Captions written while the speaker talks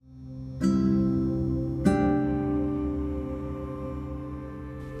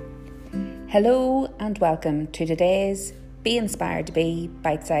Hello and welcome to today's Be Inspired to Be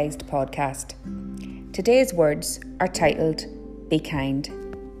Bite-Sized podcast. Today's words are titled, Be Kind.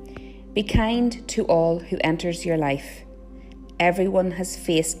 Be kind to all who enters your life. Everyone has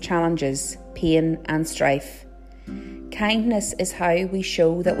faced challenges, pain and strife. Kindness is how we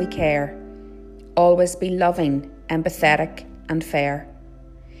show that we care. Always be loving, empathetic and fair.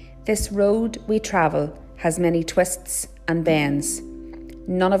 This road we travel has many twists and bends.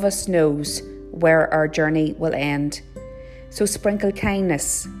 None of us knows where our journey will end. So sprinkle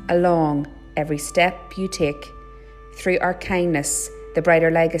kindness along every step you take. Through our kindness, the brighter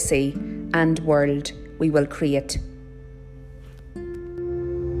legacy and world we will create.